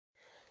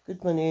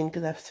Good morning,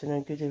 good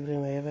afternoon, good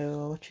evening, wherever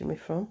you're watching me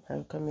from. I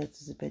welcome you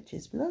to the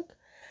Betches blog,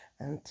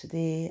 and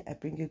today I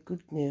bring you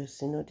good news.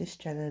 You know, this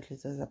channel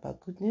is all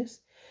about good news.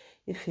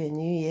 If you're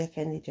new here,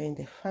 kindly join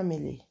the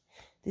family.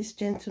 This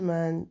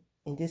gentleman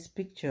in this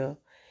picture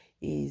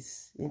in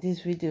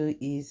this video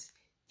is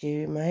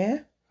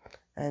Jeremiah,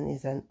 and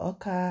he's an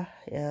Oka.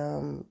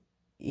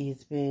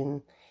 He's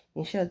been,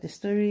 in short, the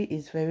story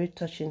is very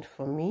touching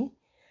for me.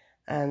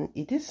 And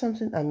he did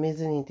something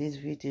amazing in this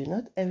video.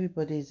 Not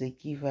everybody is a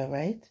giver,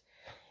 right?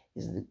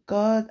 It's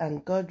God,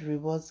 and God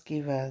rewards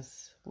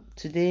givers.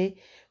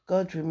 Today,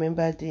 God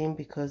remembered him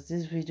because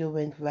this video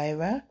went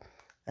viral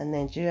and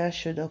Nigeria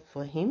showed up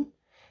for him.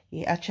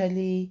 He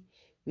actually,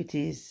 with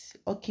his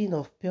hawking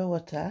of pure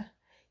water,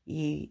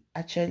 he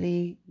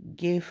actually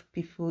gave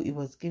people, he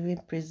was giving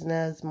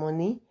prisoners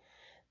money,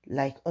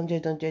 like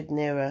 100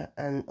 naira.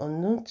 And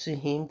unknown to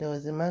him, there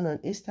was a man on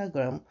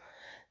Instagram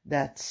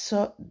that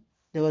saw,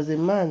 there was a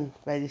man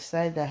by the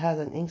side that has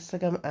an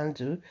Instagram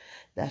handle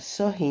that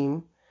saw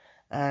him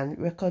and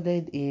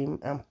recorded him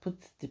and put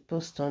the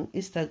post on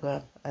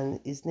Instagram. And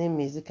his name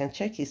is, you can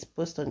check his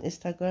post on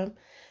Instagram.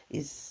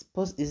 His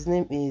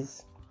name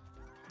is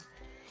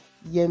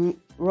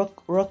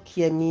Rock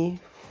Yemi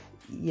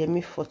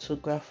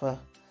Photographer.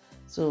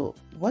 So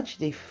watch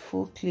the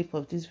full clip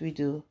of this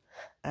video,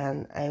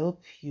 and I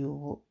hope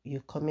you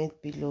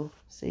comment below,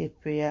 say a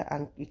prayer,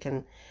 and you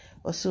can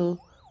also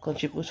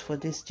contribute for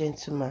this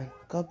gentleman.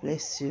 God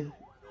bless you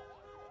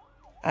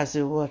as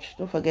you watch.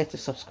 Don't forget to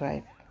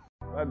subscribe.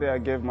 That day I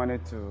gave money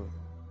to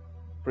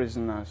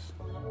prisoners.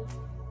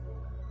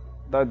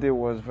 That day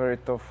was very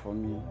tough for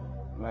me.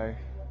 Like,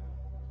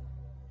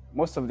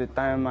 most of the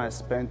time I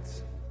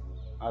spent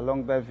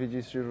along that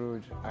VGC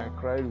road, I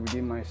cried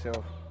within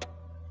myself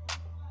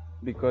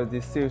because the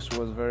sales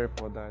was very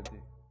poor that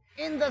day.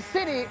 In the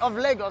city of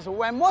Lagos,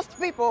 where most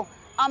people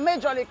are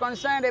majorly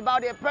concerned about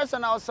their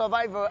personal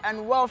survival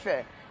and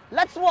welfare,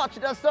 let's watch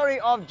the story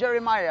of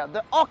Jeremiah,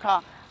 the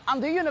Oka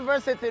and the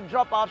university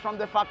dropout from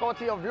the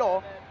Faculty of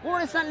Law, who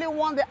recently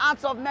won the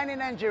hearts of many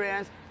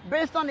Nigerians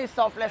based on his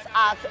selfless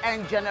acts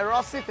and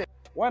generosity.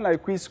 When I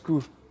quit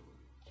school,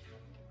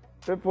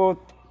 people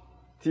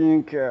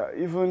think,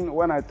 even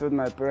when I told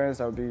my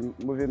parents I'll be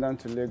moving down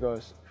to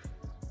Lagos,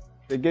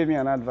 they gave me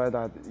an advice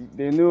that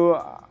they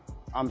know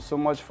I'm so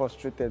much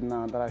frustrated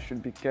now that I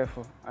should be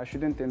careful. I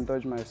shouldn't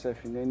indulge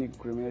myself in any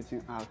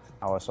criminating act.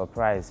 I was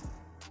surprised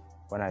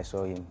when I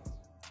saw him.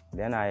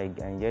 Then I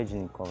engaged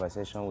in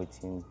conversation with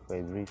him for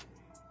a brief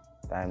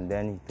time.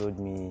 Then he told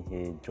me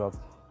he dropped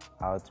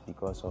out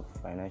because of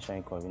financial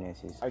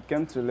inconveniences. I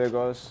came to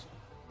Lagos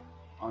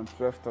on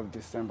 12th of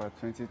December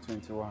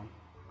 2021,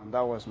 and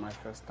that was my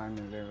first time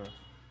in Lagos.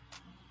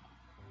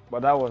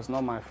 But that was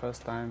not my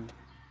first time.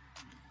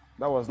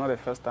 That was not the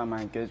first time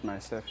I engaged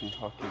myself in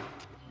hockey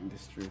in the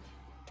street.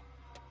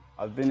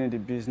 I've been in the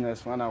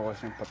business when I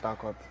was in Port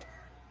Harcourt.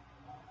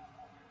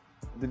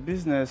 The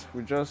business,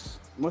 we just,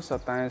 most of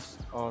the times,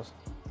 or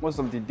most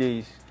of the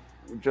days,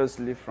 we just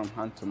live from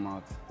hand to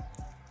mouth.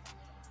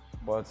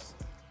 But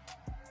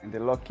in the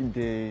lucky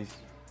days,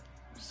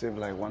 we save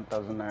like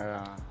 1,000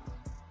 naira,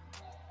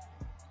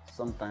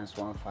 sometimes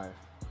 1.5.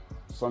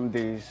 Some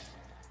days,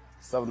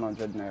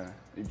 700 naira,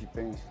 it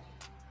depends.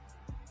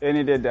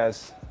 Any day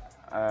there's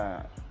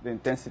the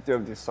intensity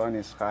of the sun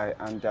is high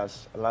and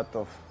there's a lot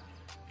of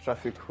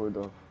traffic hold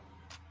up,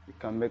 you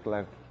can make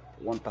like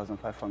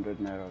 1,500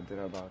 naira or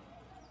thereabout.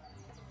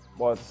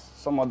 But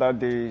some other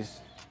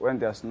days, when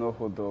there's no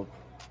hold up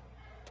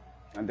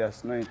and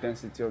there's no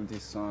intensity of the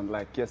sun,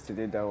 like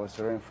yesterday there was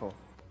rainfall,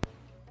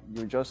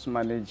 you just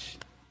manage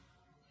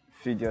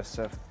feed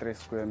yourself 3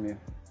 square meals.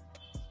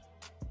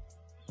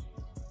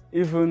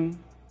 Even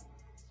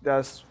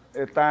there's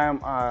a time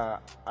I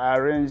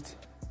arranged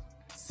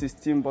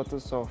 16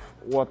 bottles of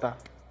water.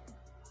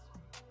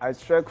 I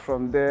trekked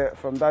from there,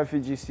 from that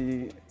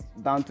VGC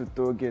down to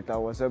toll gate. I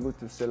was able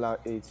to sell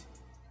out 8.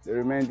 The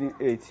remaining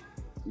 8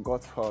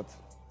 got hot.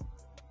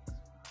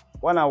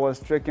 When I was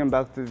trekking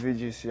back to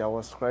VGC, I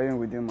was crying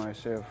within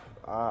myself.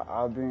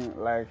 I've been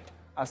like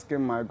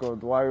asking my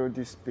God, why all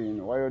this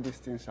pain? Why all these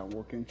things I'm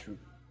walking through?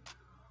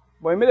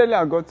 But immediately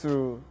I got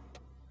to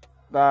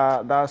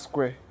that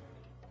square.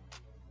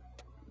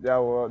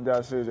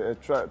 There's a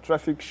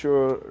traffic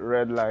show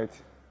red light,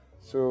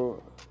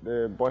 so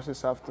the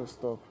buses have to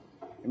stop.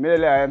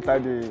 Immediately I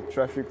entered the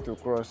traffic to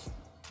cross.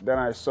 Then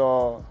I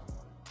saw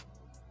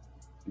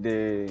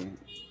the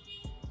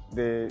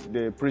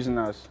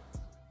prisoners.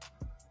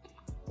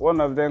 One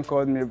of them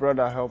called me,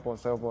 brother, help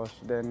us, help us.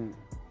 Then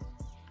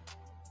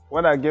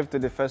when I gave to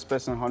the first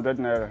person 100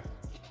 naira,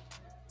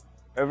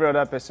 every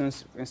other person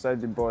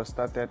inside the bus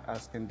started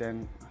asking,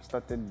 then I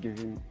started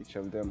giving each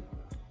of them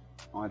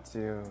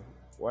until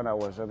when I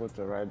was able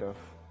to ride off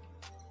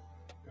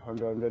the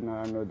 100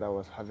 naira note that I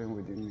was having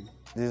within me.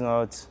 This is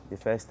not the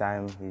first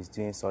time he's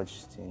doing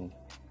such thing,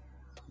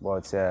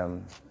 but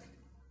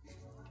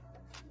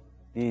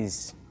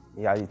it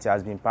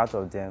has been part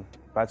of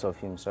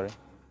him,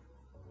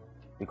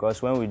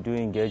 because when we do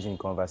engage in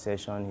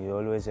conversation, he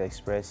always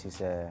expresses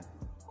his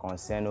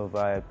concern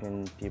over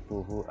helping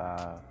people who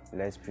are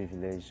less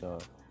privileged, or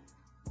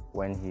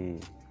when he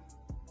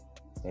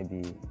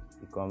maybe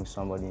becomes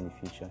somebody in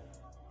the future.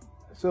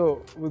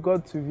 So we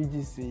got to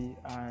VGC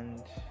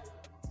and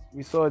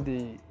I saw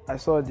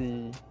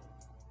the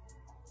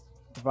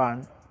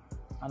van,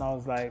 and I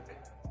was like,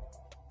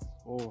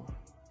 oh,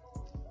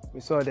 we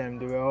saw them,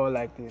 they were all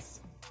like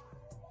this,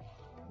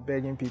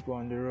 begging people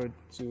on the road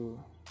to.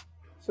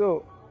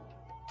 So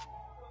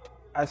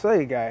I saw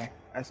a guy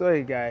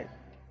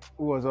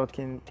who was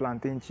hawking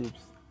plantain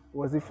chips. He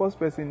was the first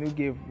person who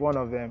gave one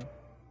of them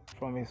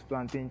from his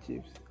plantain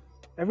chips.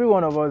 Every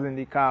one of us in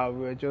the car,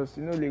 we were just,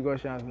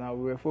 Lagosians now,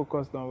 we were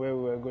focused on where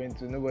we were going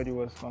to. Nobody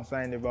was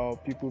concerned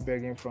about people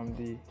begging from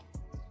the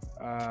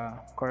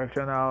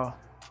correctional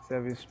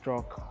service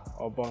truck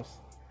or bus.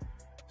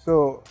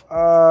 So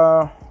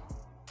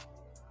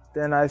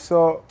then I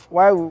saw,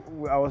 while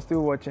I was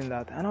still watching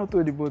that, and I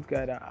told the boat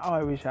guy that, oh,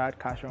 I wish I had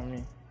cash on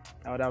me.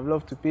 I would have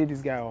loved to pay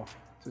this guy off,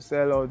 to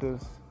sell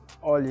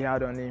all he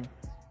had on him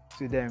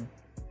to them,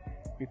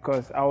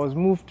 because I was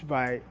moved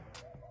by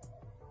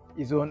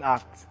his own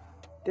act.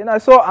 Then I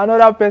saw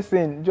another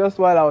person, just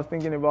while I was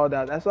thinking about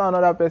that, I saw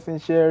another person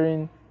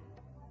sharing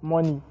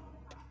money.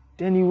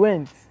 Then he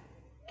went,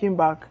 came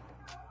back,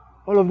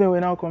 all of them were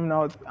now coming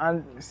out.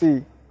 And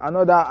see,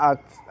 another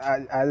act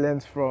I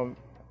learned from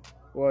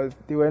was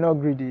they were not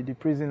greedy. The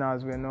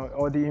prisoners were not,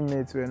 or the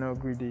inmates were not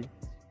greedy.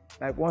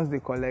 Like once they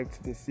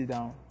collect, they sit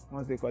down.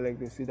 Once they collect,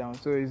 they sit down.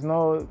 So it's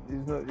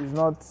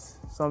not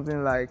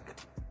something like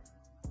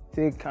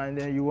take and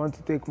then you want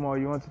to take more,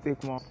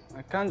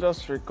 I can't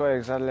just recall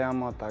exactly how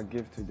much I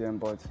gave to them,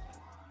 but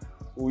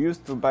we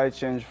used to buy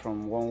change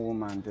from one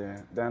woman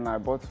there. Then I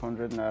bought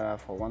 100 naira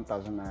for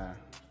 1,000 naira,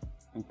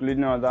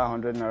 including another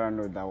 100 naira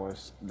note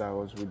that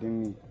was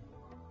within me.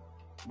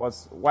 But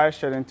while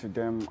sharing to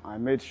them, I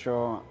made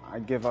sure I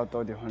gave out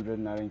all the 100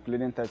 naira,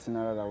 including 30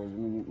 naira that was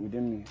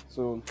within me.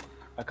 So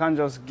I can't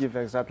just give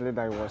exactly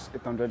that it was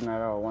 800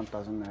 naira or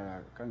 1,000 naira.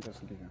 I can't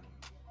just give them.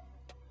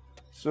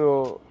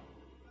 So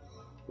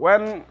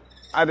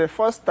at the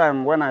first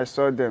time when I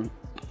saw them,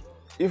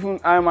 even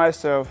I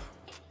myself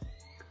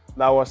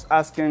that was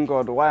asking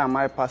God, why am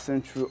I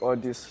passing through all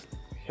these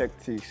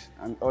hectic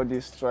and all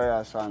these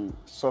trials and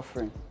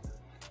suffering?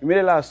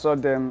 Immediately I saw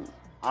them,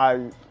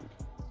 I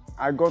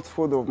got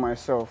full of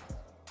myself.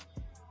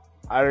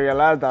 I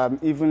realized that I'm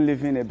even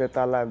living a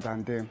better life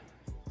than them.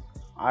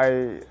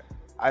 I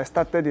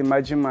started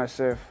imagining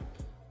myself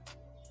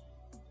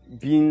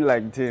being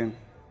like them.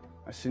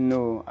 I said,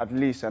 no, at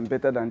least I'm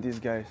better than these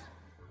guys.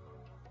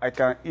 I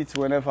can eat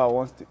whenever I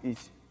want to eat.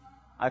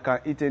 I can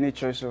eat any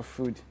choice of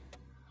food.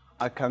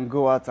 I can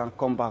go out and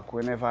come back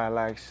whenever I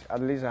like.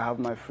 At least I have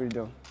my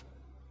freedom.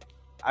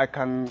 I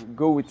can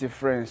go with the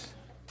friends.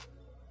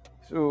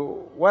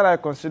 So when I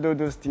consider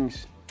those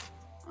things,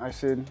 I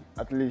said,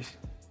 at least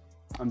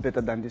I'm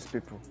better than these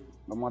people,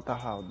 no matter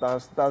how.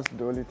 That's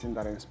the only thing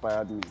that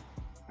inspired me.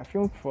 I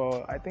filmed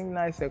for, I think,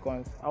 9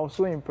 seconds. I was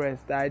so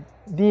impressed that I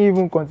didn't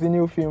even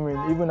continue filming,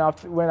 even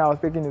after when I was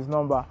taking his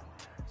number.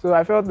 So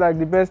I felt like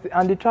the best,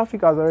 and the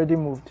traffic has already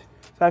moved.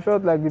 So I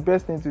felt like the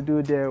best thing to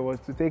do there was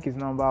to take his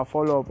number,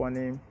 follow up on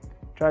him,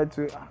 try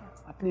to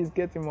at least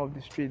get him off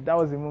the street. That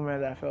was the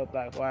moment I felt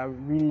like, oh, I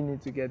really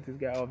need to get this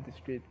guy off the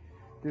street.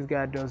 This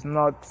guy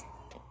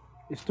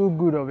is too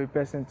good of a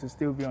person to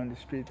still be on the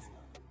street.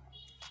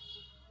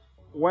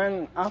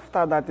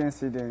 After that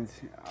incident,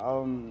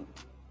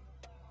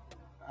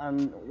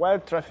 and while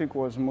traffic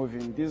was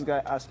moving, this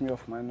guy asked me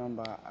of my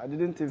number. I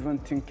didn't even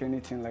think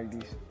anything like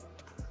this.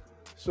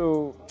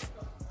 So,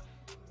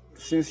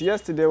 since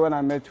yesterday when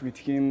I met with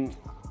him,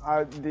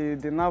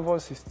 the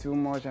nervous is too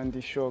much and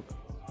the shock.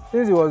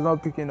 Since he was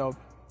not picking up,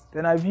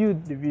 then I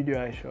viewed the video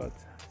I shot.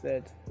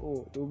 Said,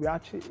 oh, it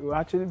will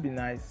actually be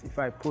nice if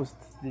I post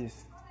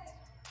this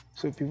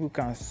so people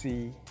can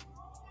see.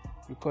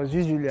 Because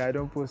usually I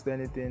don't post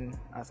anything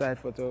aside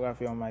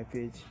photography on my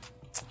page.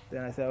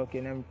 Then I said,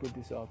 okay, let me put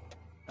this up.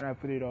 When I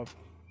put it up,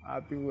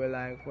 people were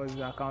like, what's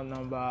the account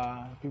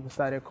number? People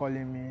started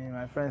calling me,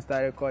 my friends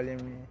started calling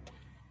me.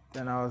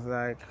 Then I was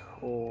like,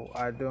 oh,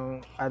 I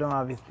don't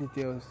have his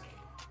details.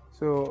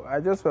 So I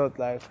just felt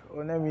like,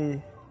 it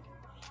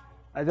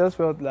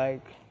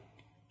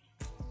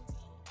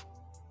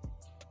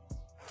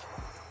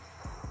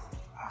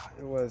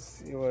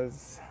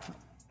was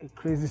a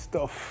crazy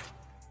stuff.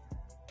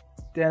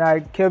 Then I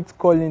kept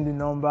calling the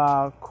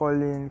number,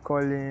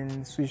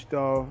 calling, switched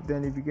off.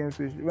 Then it became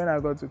switched. When I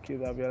got to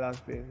Kid Abiola's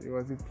place, it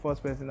was the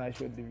first person I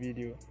showed the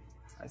video.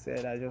 I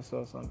said, I just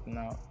saw something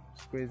now.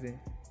 It's crazy.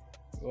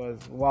 It was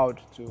wild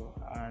too.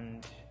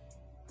 And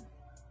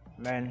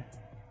man,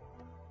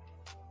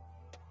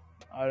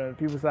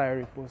 people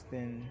started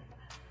reposting.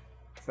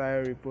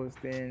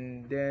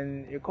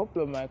 Then a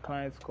couple of my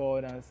clients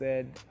called and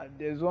said,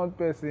 there's one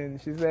person,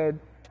 she said,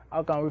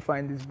 how can we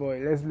find this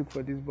boy? Let's look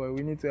for this boy.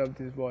 We need to help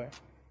this boy.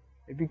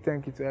 A big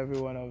thank you to every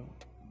one of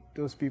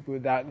those people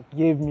that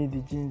gave me the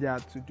ginger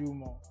to do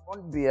more.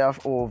 On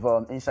behalf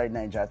of Inside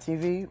Niger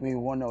TV, we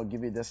want to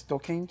give you this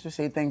token to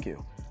say thank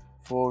you.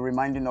 for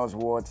reminding us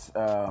what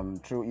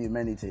true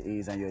humanity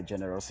is and your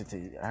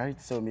generosity. All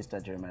right, so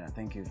Mr. Jeremiah,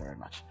 thank you very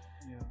much.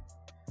 Yeah.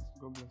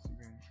 God bless you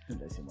guys. God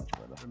bless you much,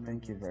 brother.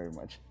 Thank you very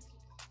much.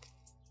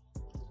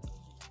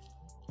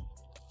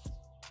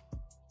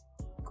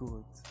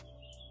 Good.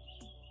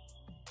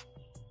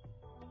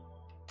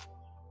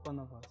 One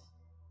of us.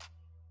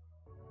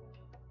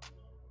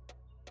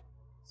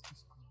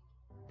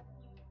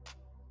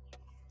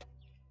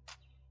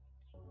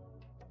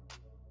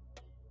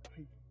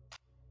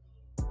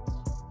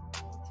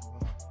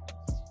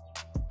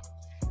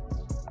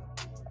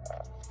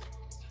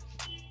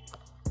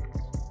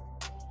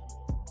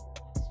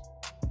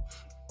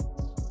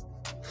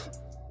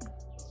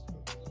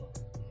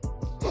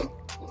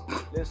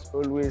 Let's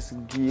always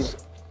give,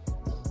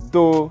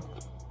 though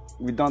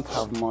we don't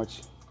have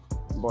much,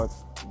 but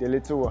the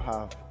little we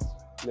have,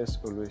 let's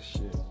always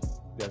share.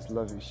 There's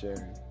love in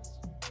sharing.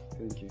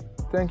 Thank you.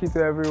 Thank you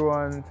to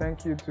everyone.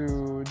 Thank you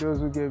to those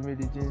who gave me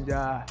the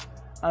ginger,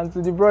 and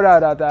to the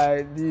brother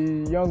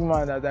the young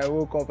man that I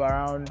woke up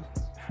around,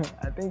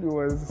 I think it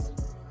was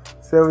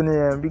 7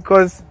 a.m.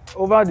 because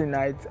over the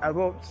night I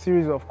got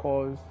series of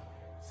calls,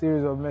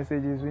 series of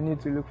messages. We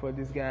need to look for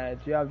this guy.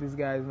 Do you have this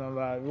guy's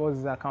number? What's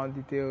his account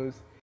details?